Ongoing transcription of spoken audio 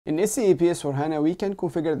In SAP S4HANA, we can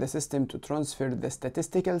configure the system to transfer the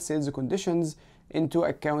statistical sales conditions into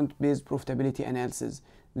account-based profitability analysis.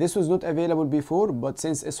 This was not available before, but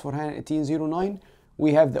since S4HANA 1809,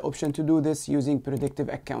 we have the option to do this using predictive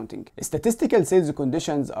accounting. Statistical sales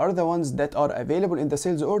conditions are the ones that are available in the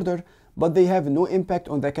sales order, but they have no impact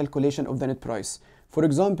on the calculation of the net price. For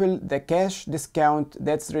example, the cash discount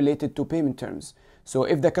that's related to payment terms. So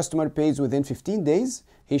if the customer pays within 15 days,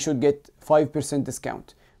 he should get 5%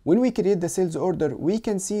 discount. When we create the sales order, we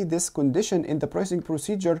can see this condition in the pricing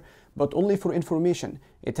procedure, but only for information.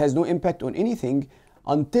 It has no impact on anything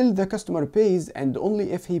until the customer pays, and only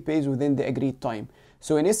if he pays within the agreed time.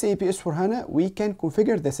 So in SAP S4HANA, we can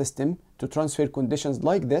configure the system to transfer conditions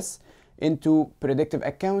like this into predictive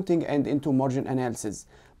accounting and into margin analysis.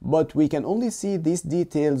 But we can only see these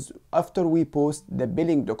details after we post the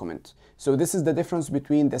billing document. So this is the difference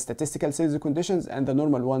between the statistical sales conditions and the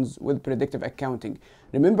normal ones with predictive accounting.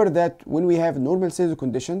 Remember that when we have normal sales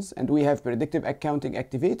conditions and we have predictive accounting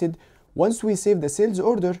activated, once we save the sales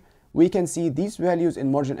order, we can see these values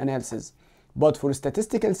in margin analysis. But for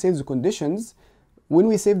statistical sales conditions, when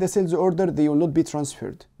we save the sales order, they will not be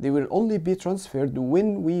transferred. They will only be transferred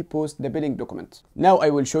when we post the billing document. Now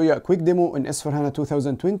I will show you a quick demo in S4HANA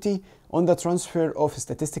 2020 on the transfer of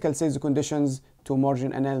statistical sales conditions to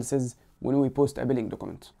margin analysis when we post a billing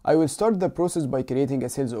document. I will start the process by creating a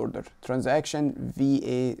sales order, transaction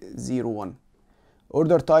VA01.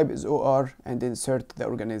 Order type is OR, and insert the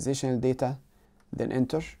organizational data, then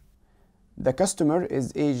enter. The customer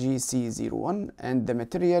is AGC01 and the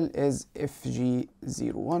material is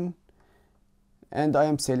FG01, and I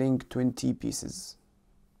am selling 20 pieces.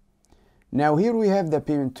 Now here we have the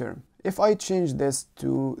payment term. If I change this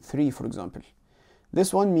to 3, for example,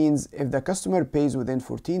 this one means if the customer pays within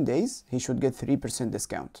 14 days, he should get 3%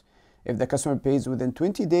 discount. If the customer pays within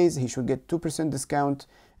 20 days, he should get 2% discount,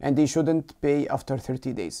 and he shouldn't pay after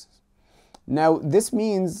 30 days. Now this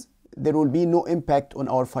means there will be no impact on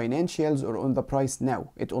our financials or on the price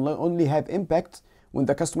now. It will only have impact when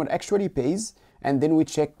the customer actually pays, and then we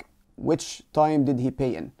check which time did he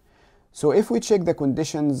pay in. So if we check the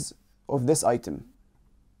conditions of this item,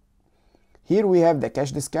 here we have the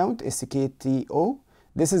cash discount, SKTO.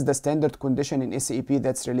 This is the standard condition in SAP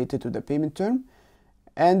that's related to the payment term.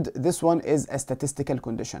 And this one is a statistical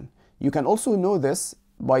condition. You can also know this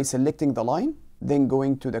by selecting the line, then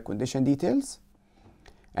going to the condition details.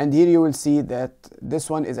 And here you will see that this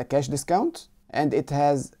one is a cash discount and it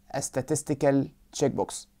has a statistical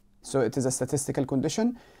checkbox. So it is a statistical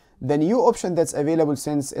condition. The new option that's available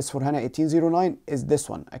since S4HANA 1809 is this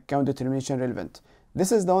one, account determination relevant.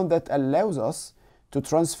 This is the one that allows us to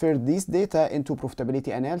transfer these data into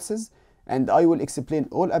profitability analysis, and I will explain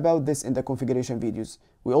all about this in the configuration videos.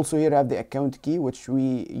 We also here have the account key, which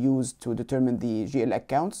we use to determine the GL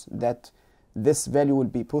accounts that this value will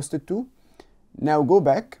be posted to. Now go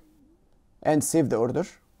back and save the order.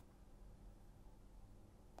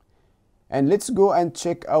 And let's go and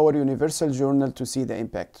check our universal journal to see the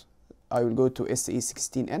impact. I will go to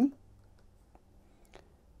SE16N,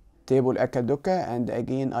 table Akadoka, and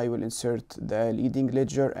again I will insert the leading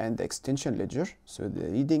ledger and the extension ledger. So the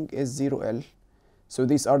leading is 0L. So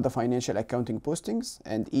these are the financial accounting postings,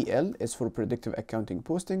 and EL is for predictive accounting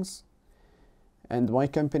postings. And my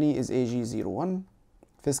company is AG01.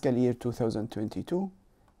 Fiscal year 2022,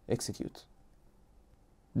 execute.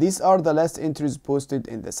 These are the last entries posted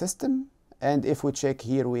in the system, and if we check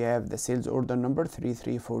here, we have the sales order number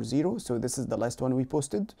 3340, so this is the last one we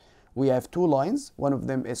posted. We have 2 lines, one of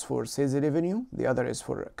them is for sales revenue, the other is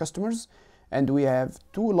for customers, and we have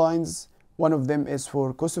 2 lines, one of them is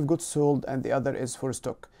for cost of goods sold and the other is for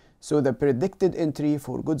stock. So the predicted entry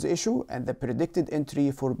for goods issue and the predicted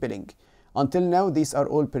entry for billing. Until now, these are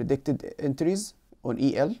all predicted entries on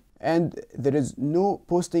EL, and there is no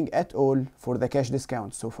posting at all for the cash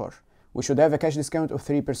discount so far. We should have a cash discount of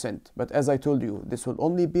 3%, but as I told you, this will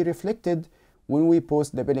only be reflected when we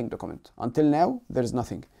post the billing document. Until now, there is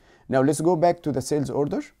nothing. Now let's go back to the sales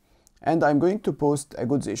order, and I'm going to post a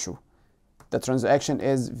goods issue. The transaction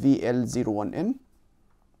is VL01N,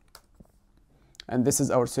 and this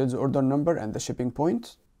is our sales order number and the shipping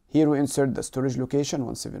point. Here we insert the storage location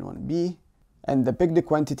 171B, and the picked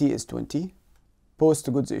quantity is 20.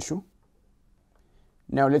 Post goods issue.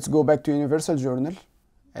 Now let's go back to Universal Journal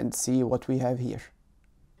and see what we have here.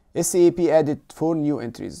 SAP added 4 new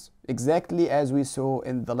entries, exactly as we saw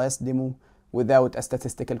in the last demo without a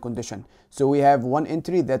statistical condition. So we have 1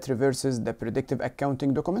 entry that reverses the predictive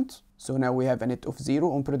accounting document. So now we have a net of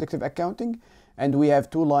 0 on predictive accounting, and we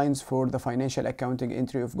have 2 lines for the financial accounting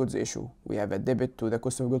entry of goods issue. We have a debit to the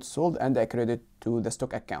cost of goods sold and a credit to the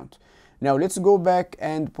stock account. Now let's go back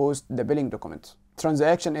and post the billing document.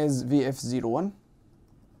 Transaction is VF01.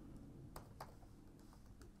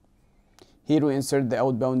 Here we insert the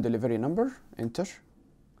outbound delivery number, enter.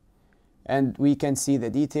 And we can see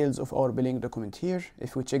the details of our billing document here.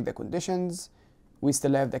 If we check the conditions, we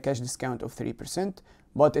still have the cash discount of 3%,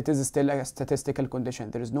 but it is still a statistical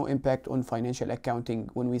condition. There is no impact on financial accounting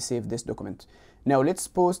when we save this document. Now let's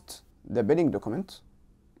post the billing document.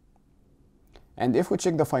 And if we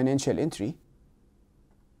check the financial entry,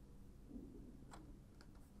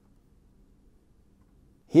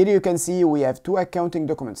 here you can see we have two accounting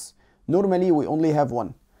documents. Normally we only have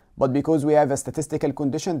one, but because we have a statistical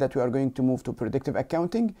condition that we are going to move to predictive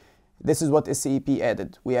accounting, this is what SAP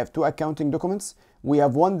added. We have two accounting documents. We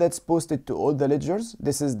have one that's posted to all the ledgers.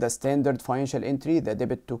 This is the standard financial entry, the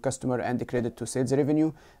debit to customer and the credit to sales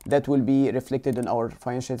revenue that will be reflected in our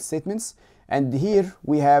financial statements. And here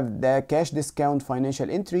we have the cash discount financial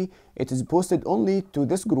entry. It is posted only to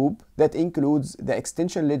this group that includes the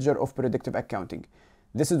extension ledger of predictive accounting.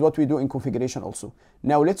 This is what we do in configuration also.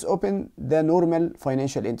 Now let's open the normal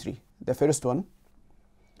financial entry, the first one.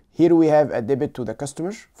 Here we have a debit to the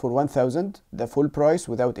customer for 1,000, the full price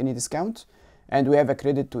without any discount. And we have a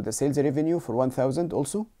credit to the sales revenue for 1,000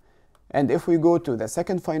 also. And if we go to the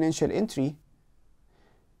second financial entry,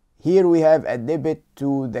 here we have a debit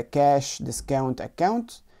to the cash discount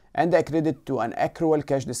account and a credit to an accrual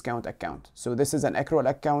cash discount account. So this is an accrual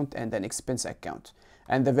account and an expense account.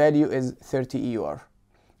 And the value is 30 EUR.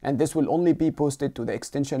 And this will only be posted to the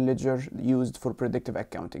extension ledger used for predictive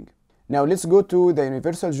accounting. Now let's go to the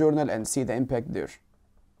Universal Journal and see the impact there.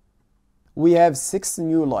 We have 6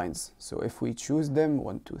 new lines. So if we choose them,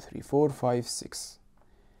 1, 2, 3, 4, 5, 6.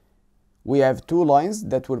 We have 2 lines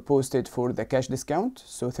that were posted for the cash discount,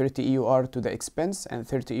 so 30 EUR to the expense and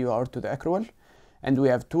 30 EUR to the accrual. And we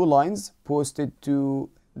have 2 lines posted to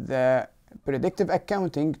the predictive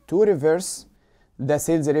accounting to reverse the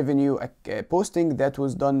sales revenue posting that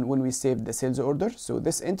was done when we saved the sales order. So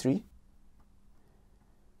this entry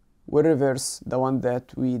will reverse the one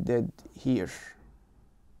that we did here.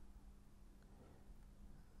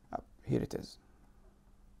 Here it is.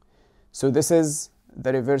 So this is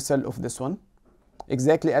the reversal of this one,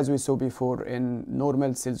 exactly as we saw before in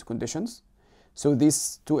normal sales conditions. So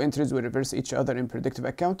these 2 entries will reverse each other in predictive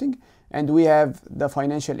accounting, and we have the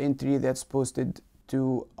financial entry that's posted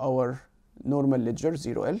to our normal ledger,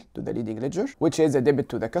 0L, to the leading ledger, which is a debit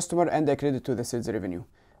to the customer and a credit to the sales revenue.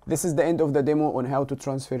 This is the end of the demo on how to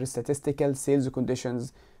transfer statistical sales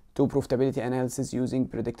conditions to profitability analysis using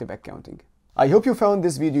predictive accounting. I hope you found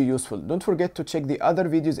this video useful. Don't forget to check the other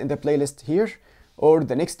videos in the playlist here or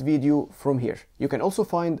the next video from here. You can also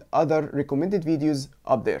find other recommended videos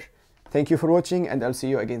up there. Thank you for watching, and I'll see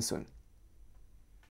you again soon.